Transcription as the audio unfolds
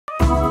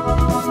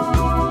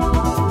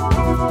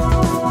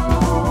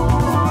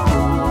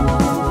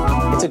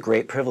It's a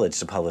great privilege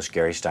to publish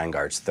Gary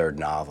Shteyngart's third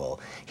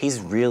novel. He's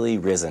really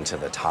risen to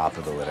the top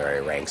of the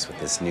literary ranks with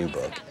this new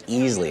book,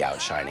 easily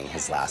outshining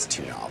his last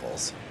two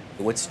novels.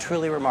 What's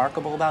truly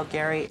remarkable about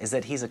Gary is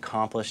that he's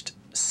accomplished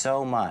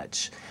so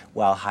much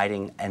while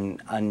hiding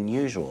an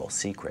unusual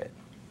secret.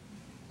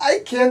 I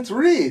can't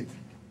read.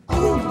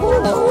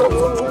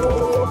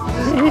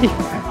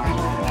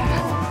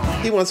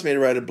 He wants me to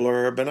write a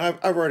blurb, and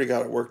I've already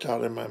got it worked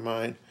out in my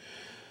mind.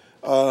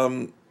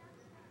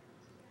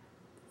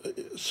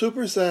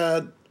 Super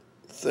Sad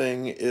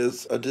Thing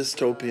is a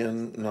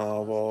dystopian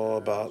novel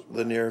about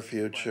the near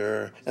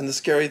future, and the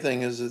scary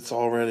thing is it's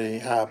already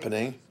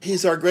happening.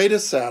 He's our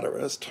greatest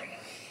satirist,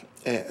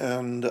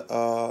 and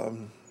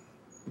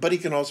but he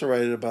can also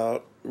write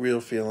about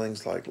real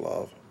feelings like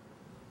love.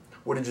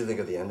 What did you think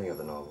of the ending of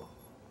the novel?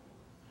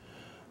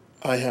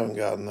 I haven't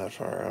gotten that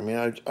far. I mean,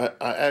 I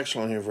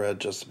actually only have read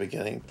just the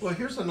beginning. Well,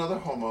 here's another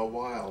homo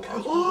wild.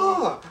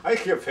 Oh, I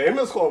hear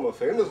famous homo.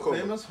 Famous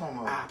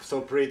homo. Ah, so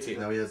pretty.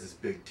 Now he has this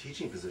big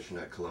teaching position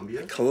at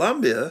Columbia.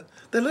 Columbia?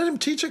 They let him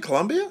teach at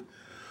Columbia?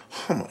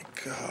 Oh my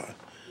God.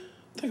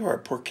 Think of our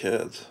poor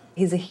kids.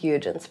 He's a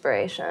huge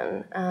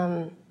inspiration.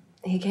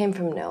 He came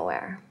from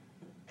nowhere.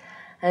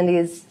 And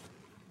he's,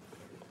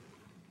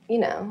 you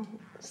know,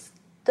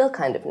 still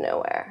kind of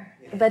nowhere.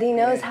 But he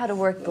knows how to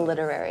work the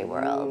literary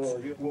world.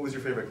 What was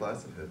your favorite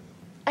class of his?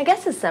 I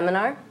guess his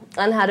seminar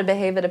on how to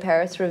behave at a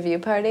Paris review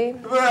party.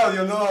 Well,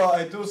 you know,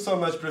 I do so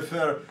much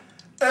prefer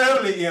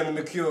early Ian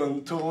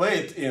McEwan to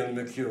late Ian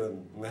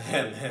McEwan.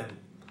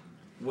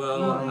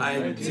 Well,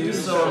 I do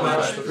so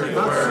much prefer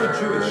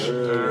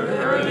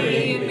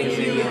early Ian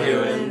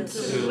McEwan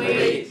to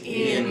late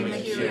Ian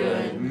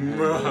McEwan.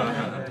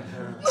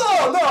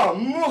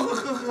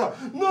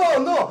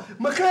 No,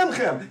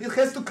 McHenham. It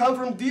has to come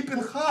from deep in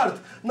heart,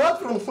 not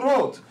from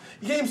throat.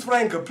 James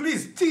Franco,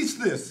 please teach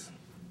this.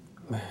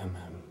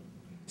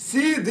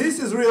 See, this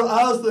is real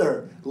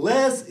Author.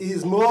 Less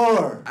is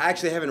more. I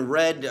actually haven't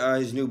read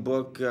his new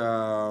book,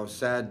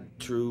 Sad,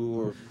 True,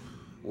 or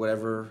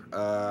whatever.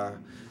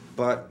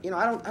 But you know,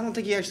 I don't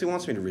think he actually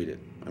wants me to read it.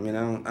 I mean,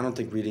 I don't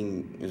think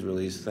reading is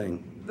really his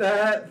thing.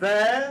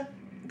 There,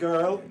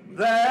 girl,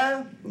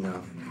 there.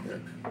 No.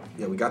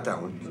 Yeah, we got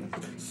that one.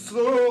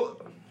 So,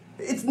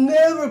 it's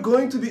never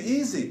going to be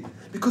easy,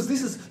 because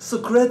this is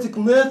Socratic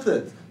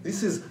method.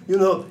 This is, you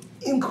know,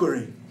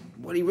 inquiry.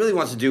 What he really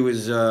wants to do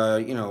is,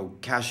 you know,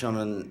 cash in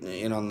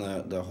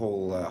on the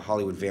whole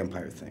Hollywood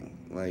vampire thing.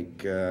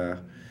 Like,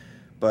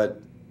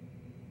 but,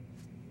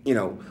 you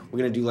know, we're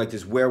gonna do like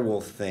this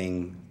werewolf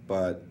thing,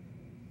 but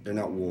they're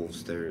not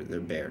wolves. They're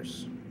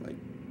bears, like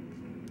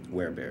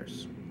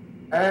werebears.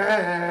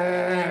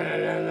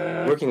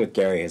 Working with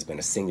Gary has been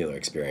a singular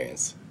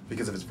experience.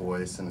 Because of his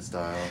voice and his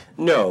style?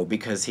 No,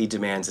 because he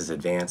demands his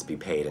advance be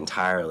paid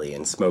entirely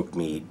in smoked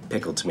meat,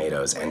 pickled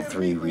tomatoes, and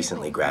 3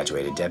 recently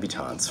graduated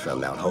debutantes from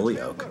Mount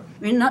Holyoke.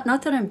 I mean, not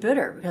that I'm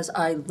bitter, because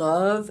I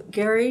love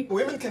Gary.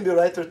 Women can be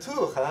writer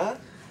too, huh?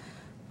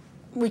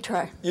 We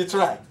try. You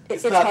try.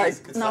 It's hard.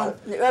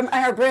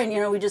 Our brain, you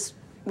know,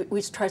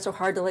 we try so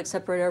hard to like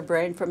separate our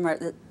brain from our,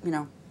 you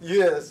know.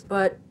 Yes.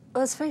 But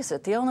let's face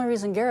it, the only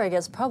reason Gary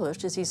gets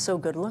published is he's so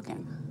good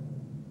looking.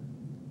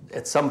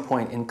 At some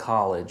point in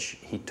college,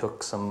 he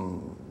took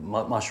some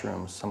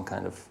mushrooms, some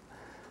kind of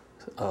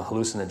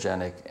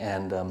hallucinogenic,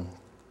 and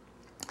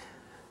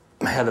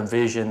had a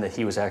vision that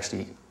he was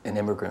actually an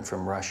immigrant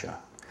from Russia.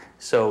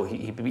 So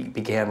he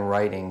began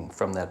writing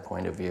from that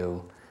point of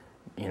view.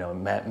 You know,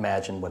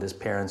 imagine what his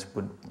parents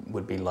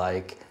would be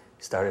like.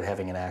 He started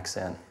having an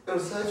accent. You're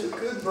such a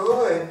good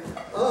boy.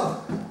 Oh,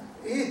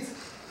 eat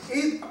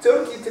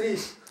turkey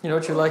trees. You know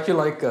what you like? You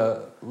like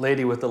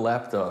Lady with the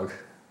Lapdog.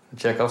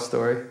 Chekhov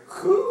story?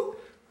 Who?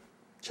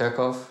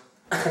 Chekhov.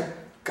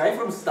 Guy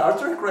from Star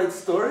Trek writes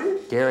story?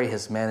 Gary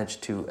has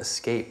managed to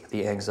escape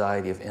the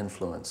anxiety of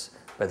influence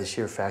by the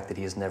sheer fact that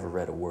he has never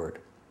read a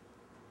word.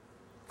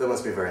 That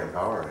must be very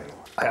empowering.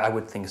 I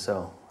would think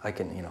so.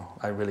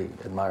 I really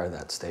admire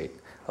that state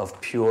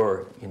of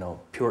pure,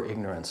 pure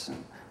ignorance.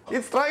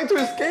 It's trying to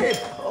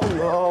escape. Oh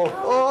no.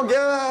 Oh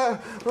yeah.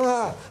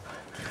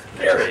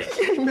 Gary!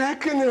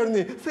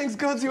 McInerney, thanks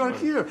God you are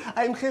here.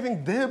 I'm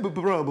having deb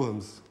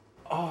problems.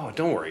 Oh,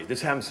 don't worry.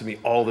 This happens to me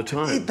all the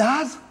time. It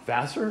does?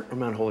 Vassar or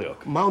Mount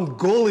Holyoke?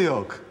 Mount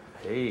Holyoke.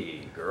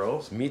 Hey,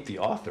 girls, meet the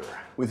author.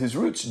 With his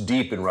roots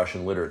deep in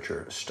Russian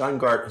literature,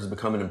 Shteyngart has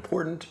become an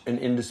important and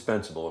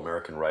indispensable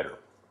American writer.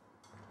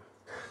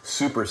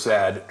 Super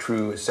Sad,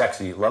 True,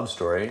 Sexy love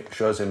story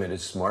shows him at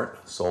his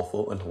smart,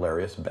 soulful, and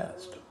hilarious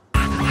best.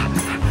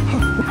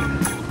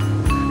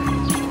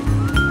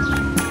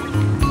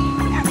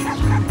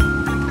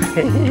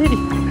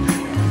 Hey.